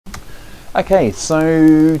Okay,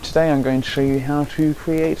 so today I'm going to show you how to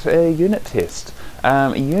create a unit test.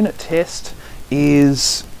 A unit test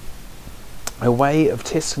is a way of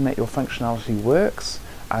testing that your functionality works.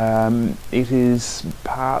 It is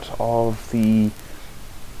part of the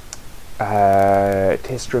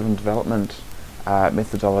test-driven development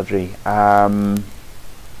methodology.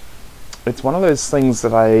 It's one of those things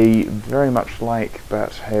that I very much like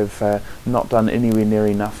but have not done anywhere near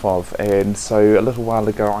enough of, and so a little while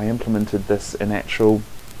ago I implemented this in Achel.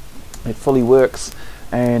 It fully works,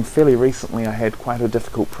 and fairly recently I had quite a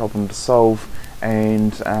difficult problem to solve,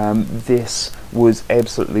 and this was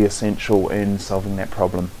absolutely essential in solving that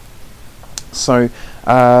problem. So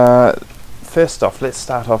first off, let's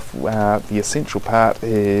start off, the essential part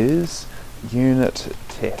is unit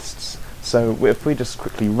tests. So if we just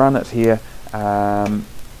quickly run it here, and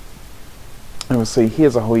we'll see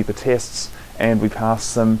here's a whole heap of tests, and we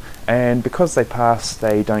pass them, and because they pass,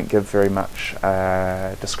 they don't give very much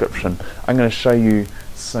description. I'm going to show you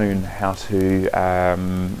soon how to,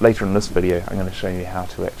 later in this video, I'm going to show you how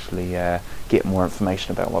to actually get more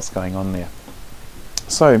information about what's going on there.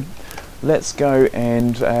 So let's go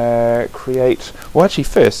and create, well actually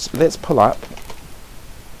first let's pull up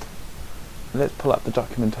the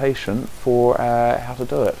documentation for how to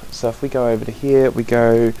do it. So if we go over to here, we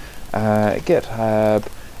go GitHub,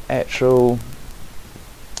 Achel.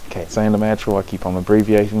 Okay, it's random Achel, I keep on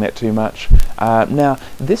abbreviating that too much. Now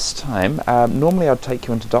this time, normally I'd take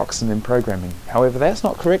you into docs and then programming. However, that's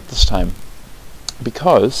not correct this time,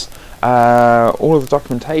 because all of the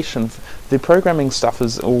documentation, the programming stuff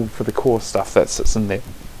is all for the core stuff that sits in there.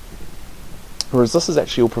 Whereas this is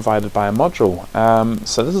actually all provided by a module.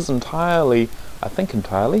 So this is entirely, I think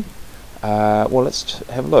entirely, well let's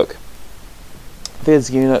have a look. There's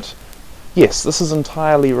unit. Yes, this is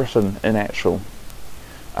entirely written in Achel.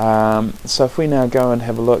 So if we now go and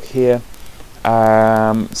have a look here,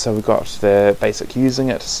 so we've got the basic using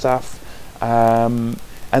it stuff, and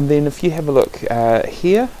then if you have a look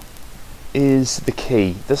here is the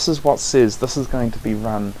key. This is what says this is going to be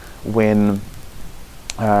run when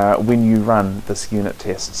you run this unit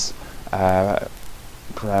tests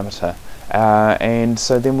parameter, and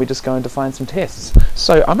so then we just go and define some tests.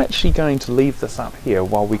 So I'm actually going to leave this up here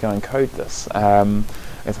while we go and code this.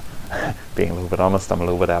 Being a little bit honest, I'm a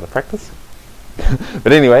little bit out of practice.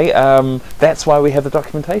 But anyway, that's why we have the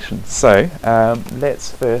documentation. So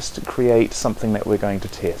let's first create something that we're going to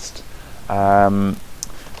test.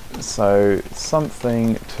 So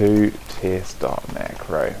something to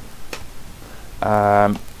test.macro.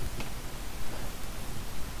 And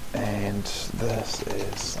this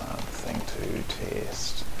is something to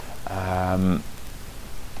test.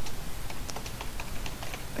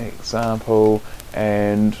 Example,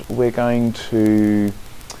 and we're going to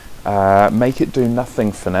make it do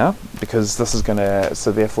nothing for now, because this is going to,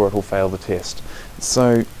 so therefore it will fail the test.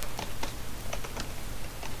 So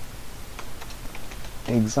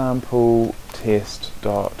example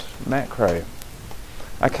test.macro.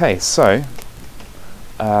 Okay, so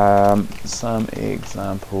some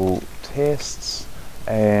example tests,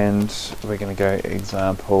 and we're going to go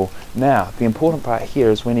example. Now the important part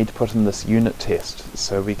here is we need to put in this unit test.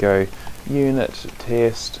 So we go unit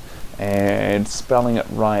test, and spelling it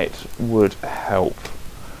right would help.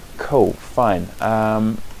 Cool, fine.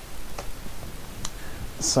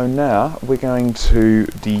 So now we're going to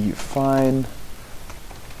define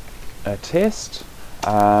a test,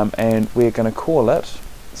 and we're going to call it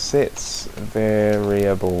sets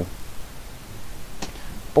variable.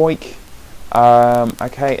 Boink.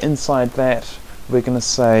 Okay, inside that we're going to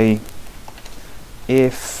say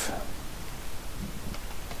if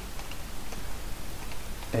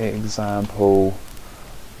example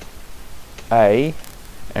A,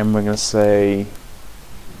 and we're going to say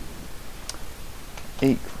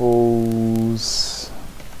equals,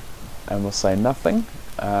 and we'll say nothing,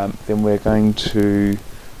 then we're going to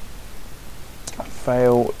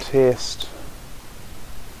fail test,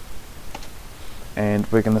 and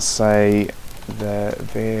we're going to say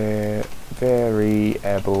the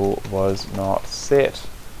variable was not set,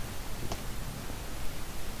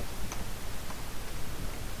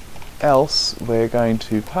 else we're going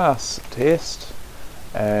to pass test,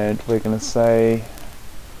 and we're going to say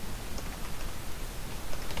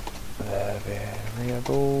the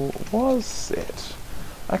variable was set.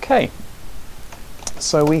 Okay,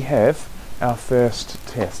 so we have our first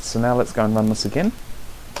test. So now let's go and run this again,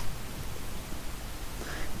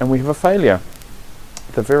 and we have a failure.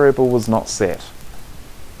 The variable was not set.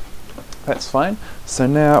 That's fine. So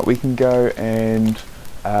now we can go and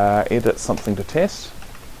edit something to test,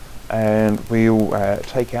 and we'll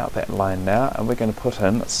take out that line now, and we're going to put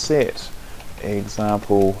in set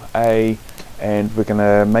example A, and we're going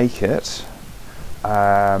to make it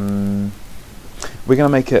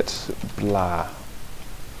blah.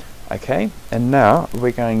 Okay, and now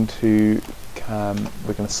we're going to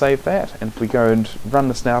save that, and if we go and run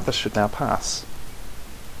this now, this should now pass.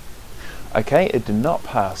 Okay, it did not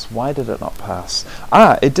pass. Why did it not pass?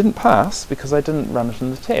 It didn't pass because I didn't run it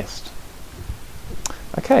in the test.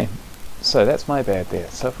 Okay, so that's my bad there.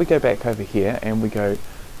 So if we go back over here and we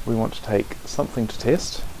want to take something to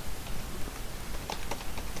test.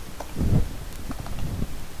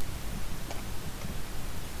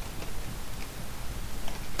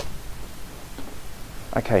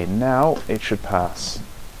 Okay, now it should pass.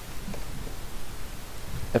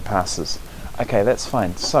 It passes. Okay, that's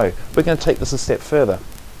fine. So we're going to take this a step further.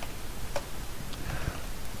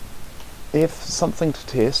 If something to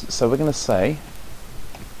test, so we're going to say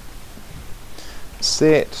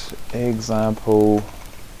set example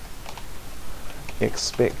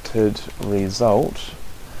expected result,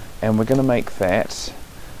 and we're going to make that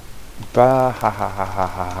bah ha ha ha ha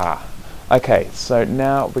ha ha. Okay, so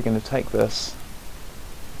now we're going to take this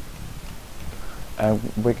and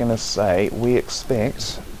we're going to say we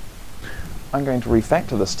expect, I'm going to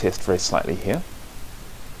refactor this test very slightly here.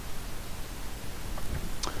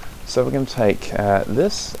 So we're going to take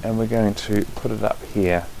this and we're going to put it up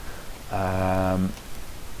here.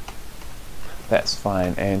 That's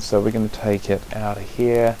fine, and so we're going to take it out of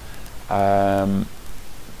here.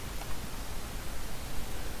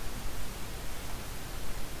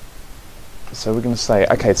 So we're going to say,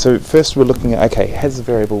 okay, so first we're looking at, okay, has the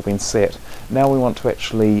variable been set? Now we want to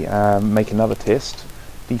actually make another test,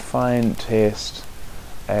 define test,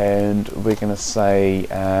 and we're going to say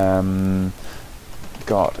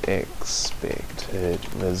got expected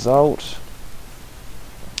result,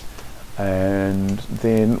 and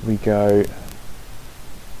then we go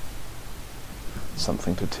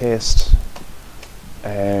something to test,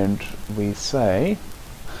 and we say,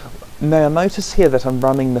 now notice here that I'm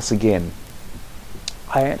running this again.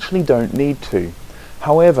 I actually don't need to.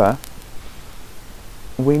 However,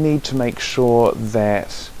 we need to make sure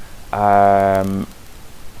that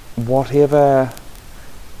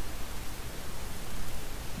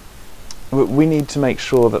we need to make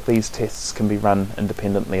sure that these tests can be run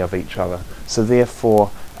independently of each other. So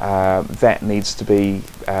therefore, that needs to be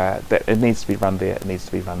it needs to be run there. It needs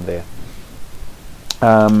to be run there.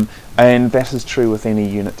 And that is true with any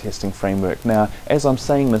unit testing framework. Now, as I'm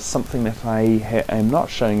saying this, something that I am not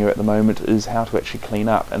showing you at the moment is how to actually clean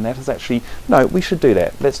up, and that is actually, no, we should do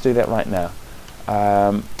that. Let's do that right now.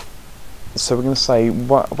 So we're going to say,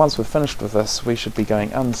 once we're finished with this, we should be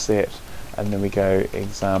going unset, and then we go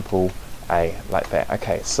example A, like that.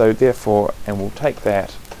 Okay, so therefore, and we'll take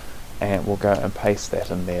that, and we'll go and paste that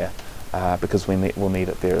in there, because we'll need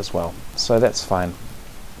it there as well. So that's fine.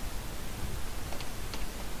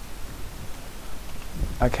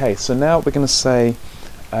 Okay, so now we're going to say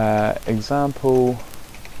example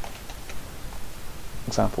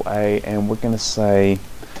A, and we're going to say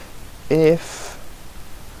if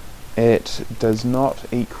it does not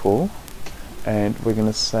equal, and we're going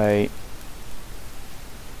to say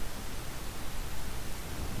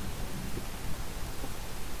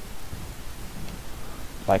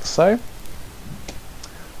like so,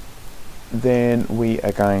 then we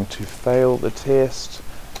are going to fail the test.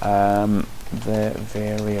 The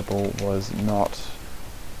variable was not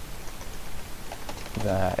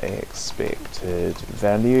the expected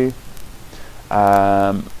value.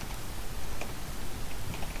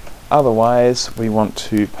 Otherwise, we want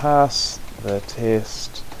to pass the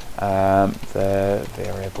test. The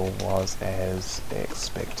variable was as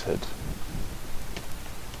expected.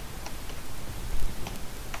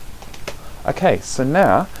 Okay, so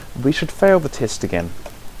now we should fail the test again.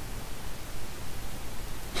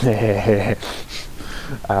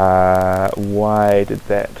 Why did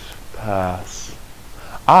that pass?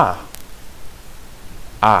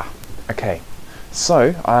 Okay.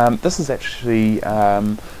 So this is actually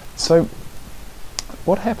so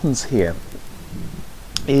what happens here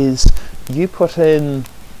is you put in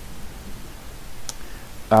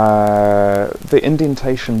the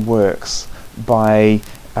indentation works by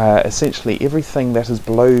essentially everything that is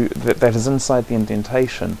below, that is inside the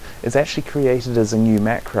indentation, is actually created as a new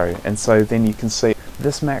macro, and so then you can see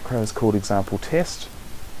this macro is called example test,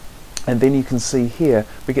 and then you can see here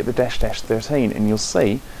we get the --13, and you'll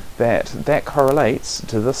see that that correlates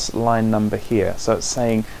to this line number here. So it's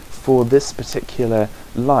saying for this particular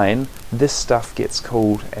line, this stuff gets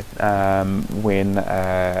called at, when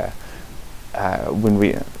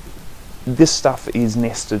this stuff is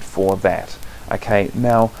nested for that. Okay,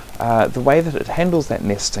 now the way that it handles that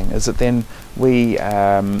nesting is that then we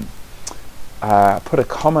put a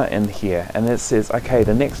comma in here, and it says, okay,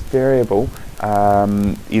 the next variable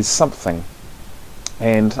is something.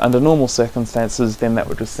 And under normal circumstances, then that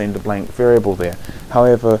would just send a blank variable there.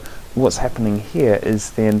 However, what's happening here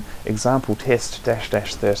is then example test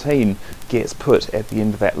 --13 gets put at the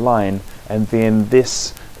end of that line, and then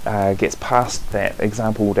this gets passed, that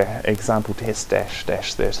example test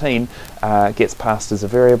 --13 gets passed as a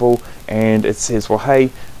variable, and it says, well, hey,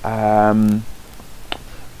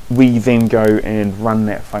 we then go and run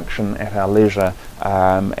that function at our leisure,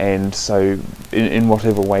 and so in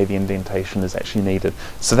whatever way the indentation is actually needed.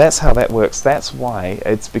 So that's how that works. That's why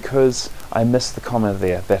it's because I missed the comma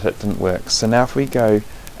there that it didn't work. So now if we go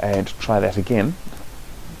and try that again,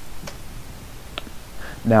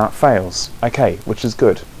 now it fails. Okay, which is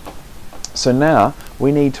good. So now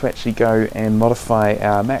we need to actually go and modify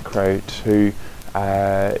our macro to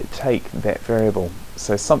take that variable.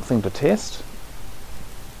 So something to test.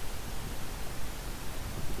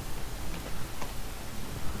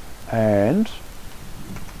 And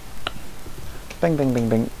bing, bing, bing,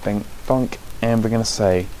 bing, bing, bonk, and we're going to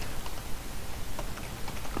say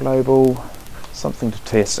global something to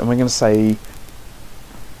test, and we're going to say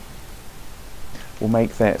we'll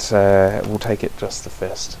make that we'll take it just the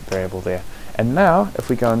first variable there. And now if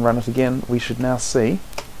we go and run it again, we should now see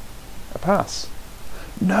a pass.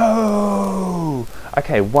 No!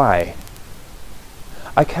 Okay, why?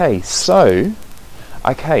 Okay, so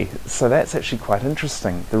that's actually quite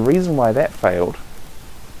interesting. The reason why that failed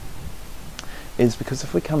is because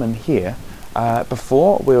if we come in here,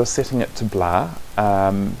 before we were setting it to blah,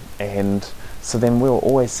 and so then we were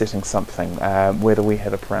always setting something, whether we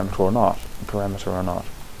had a parameter or not.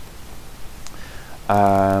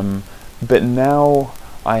 But now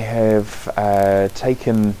I have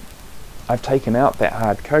taken out that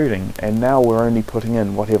hard coding, and now we're only putting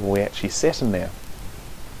in whatever we actually set in there.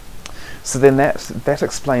 So then that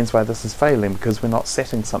explains why this is failing, because we're not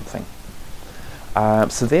setting something.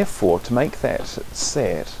 So therefore, to make that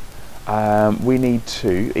set, we need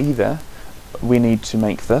to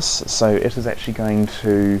make this so it is actually going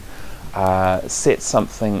to set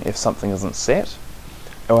something if something isn't set,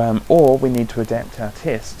 or we need to adapt our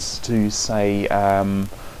tests to say,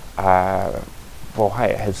 well,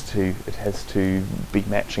 hey, it has to be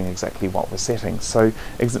matching exactly what we're setting. So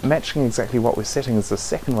matching exactly what we're setting is the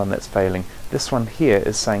second one that's failing. This one here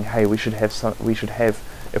is saying, hey, we should have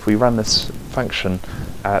if we run this function,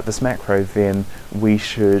 this macro, then we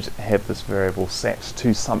should have this variable set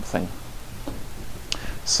to something.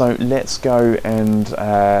 So let's go and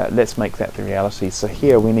let's make that the reality. So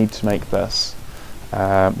here we need to make this.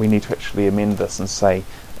 We need to actually amend this and say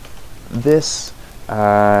this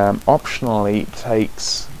optionally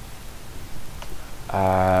takes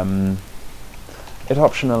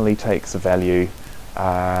a value,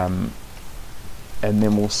 and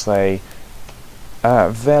then we'll say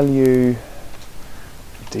value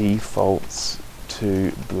defaults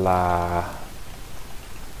to blah.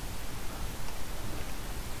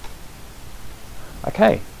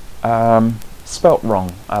 Okay, spelt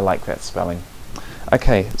wrong. I like that spelling.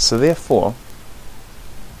 Okay, so therefore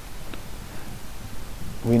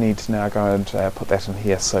we need to now go and put that in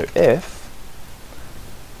here. So if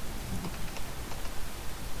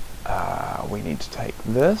we need to take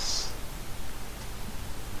this,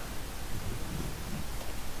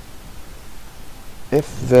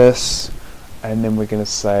 if this, and then we're going to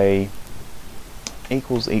say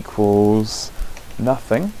equals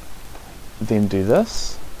nothing, then do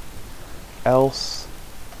this, else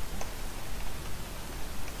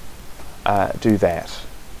do that.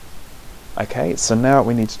 Okay, so now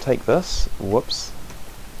we need to take this, whoops,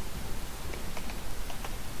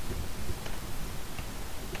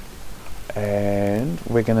 and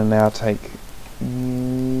we're going to now take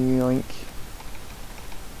yoink,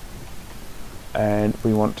 and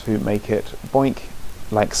we want to make it boink,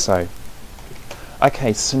 like so.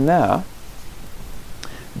 Okay, so now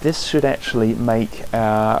this should actually make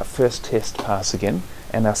our first test pass again,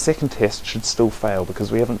 and our second test should still fail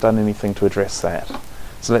because we haven't done anything to address that.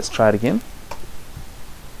 So let's try it again.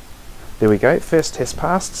 There we go, first test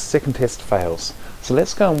passed, second test fails. So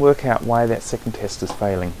let's go and work out why that second test is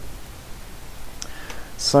failing.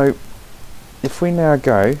 So if we now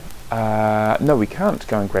go, no, we can't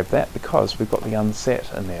go and grab that because we've got the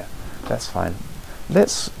unset in there. That's fine.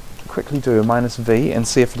 Let's quickly do a -v and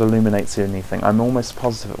see if it illuminates anything. I'm almost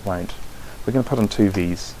positive it won't. We're going to put in 2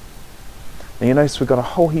 V's. Now you notice we've got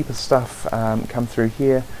a whole heap of stuff come through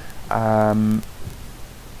here.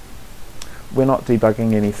 we're not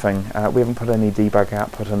debugging anything. We haven't put any debug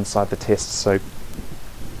output inside the test, so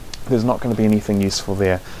there's not going to be anything useful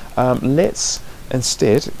there. Let's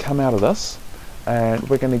instead come out of this, and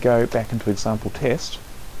we're going to go back into example test,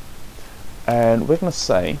 and we're going to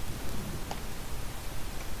say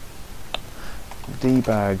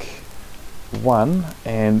debug 1,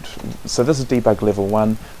 and so this is debug level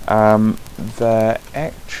 1. The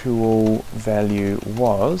actual value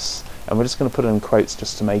was, and we're just going to put it in quotes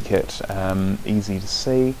just to make it easy to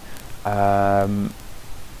see,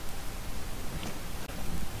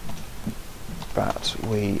 but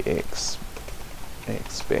we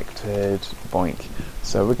expected boink.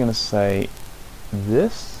 So we're going to say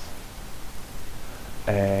this,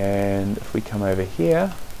 and if we come over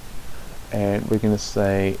here, and we're going to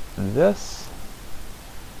say this,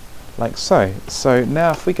 like so. So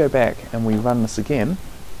now if we go back and we run this again,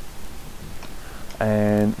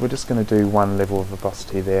 and we're just going to do 1 level of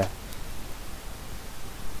verbosity there.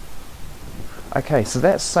 Okay, so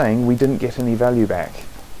that's saying we didn't get any value back.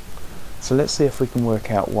 So let's see if we can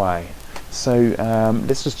work out why. So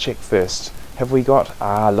let's just check first. Have we got,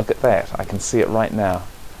 look at that, I can see it right now.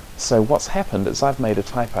 So what's happened is I've made a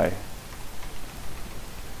typo.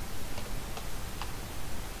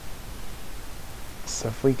 So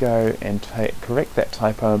if we go and correct that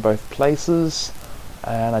typo in both places,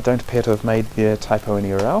 and I don't appear to have made the typo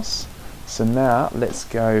anywhere else. So now let's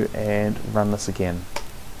go and run this again.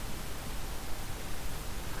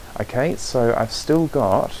 Okay, so I've still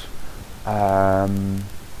got the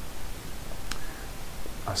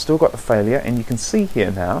failure, and you can see here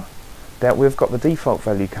now that we've got the default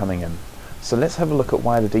value coming in. So let's have a look at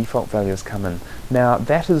why the default value has come in. Now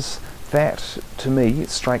that to me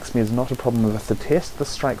strikes me as not a problem with the test. This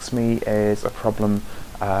strikes me as a problem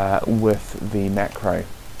with the macro.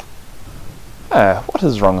 What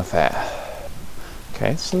is wrong with that?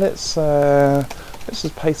 Okay, so let's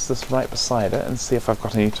just paste this right beside it and see if I've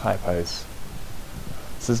got any typos.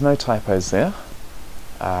 So there's no typos there.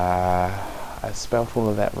 I spelt all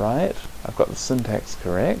of that right. I've got the syntax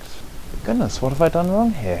correct. Goodness, what have I done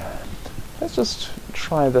wrong here? Let's just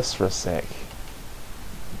try this for a sec.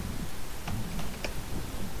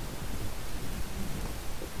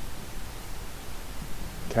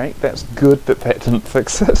 Okay, that's good that that didn't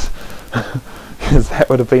fix it, because that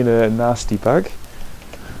would have been a nasty bug.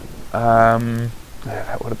 Yeah,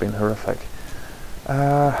 that would have been horrific.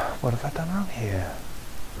 What have I done wrong here?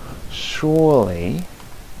 Surely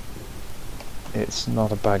it's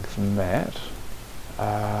not a bug from that.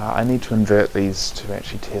 I need to invert these to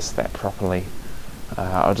actually test that properly.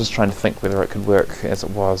 I was just trying to think whether it could work as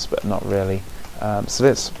it was, but not really. So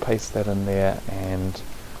let's paste that in there and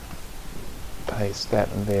paste that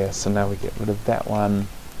in there. So now we get rid of that one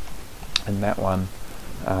and that one,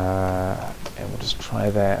 and we'll just try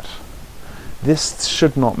that. This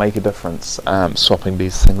should not make a difference, swapping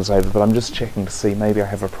these things over, but I'm just checking to see maybe I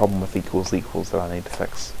have a problem with equals equals that I need to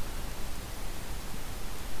fix.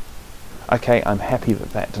 Okay, I'm happy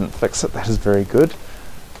that that didn't fix it. That is very good.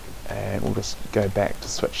 And we'll just go back to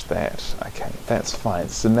switch that. Okay, that's fine.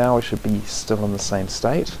 So now we should be still in the same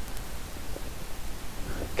state.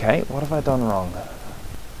 Okay, what have I done wrong?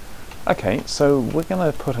 Okay, so we're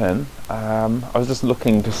going to put in, I was just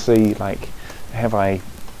looking to see, like, am I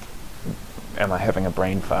having a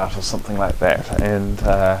brain fart or something like that, and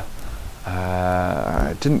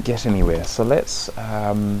I didn't get anywhere. So let's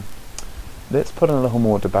put in a little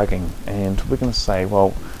more debugging, and we're going to say,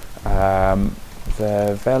 well,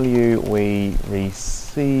 the value we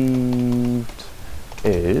received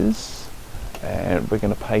is, and we're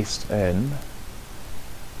going to paste in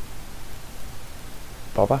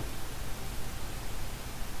bobber,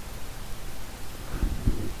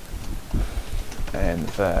 and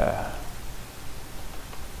the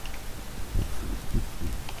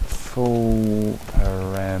full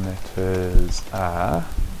parameters are,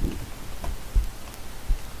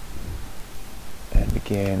 and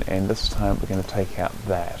again, and this time we're going to take out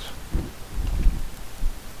that.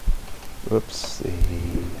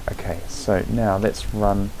 Whoopsie. Okay, so now let's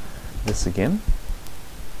run this again.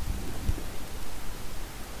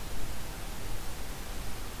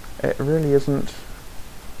 It really isn't.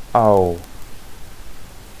 Oh.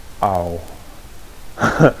 Oh.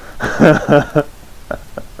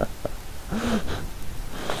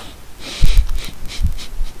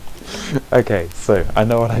 Okay, so I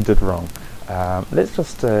know what I did wrong. Let's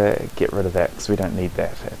just get rid of that because we don't need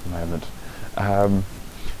that at the moment.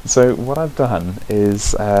 So what I've done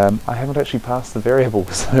is I haven't actually passed the variable,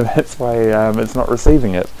 so that's why it's not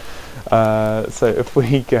receiving it. So if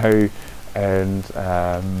we go and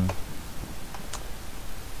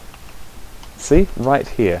see right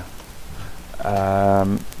here,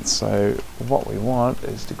 So what we want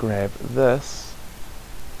is to grab this,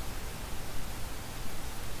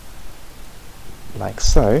 like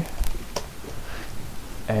so,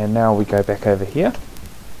 and now we go back over here,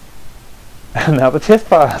 and now the test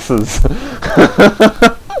passes.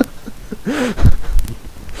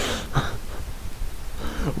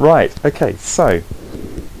 Right, okay, so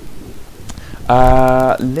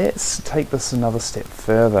let's take this another step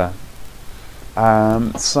further.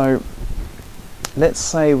 So let's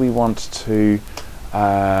say we want to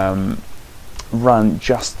run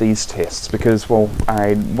just these tests, because, well,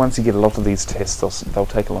 once you get a lot of these tests, they'll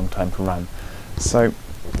take a long time to run. So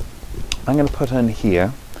I'm going to put in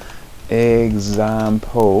here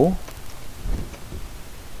example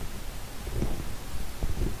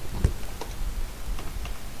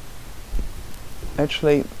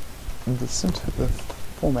actually the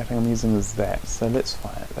formatting I'm using is that, so that's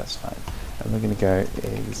fine. And we're going to go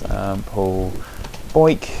example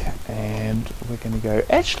boink, and we're going to go,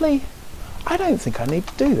 actually I don't think I need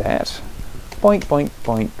to do that. Boink boink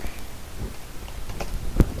boink.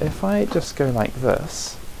 If I just go like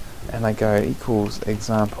this and I go equals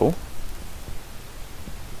example,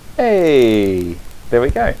 hey, there we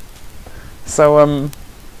go. So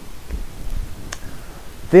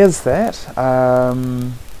there's that.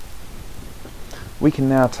 We can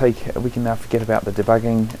now forget about the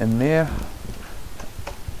debugging in there,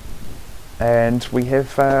 and we have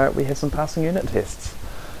some passing unit tests.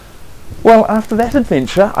 Well, after that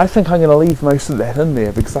adventure, I think I'm going to leave most of that in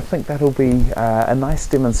there, because I think that'll be a nice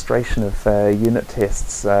demonstration of unit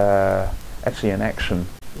tests actually in action.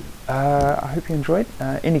 I hope you enjoyed.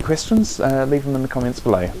 Any questions, leave them in the comments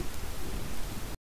below.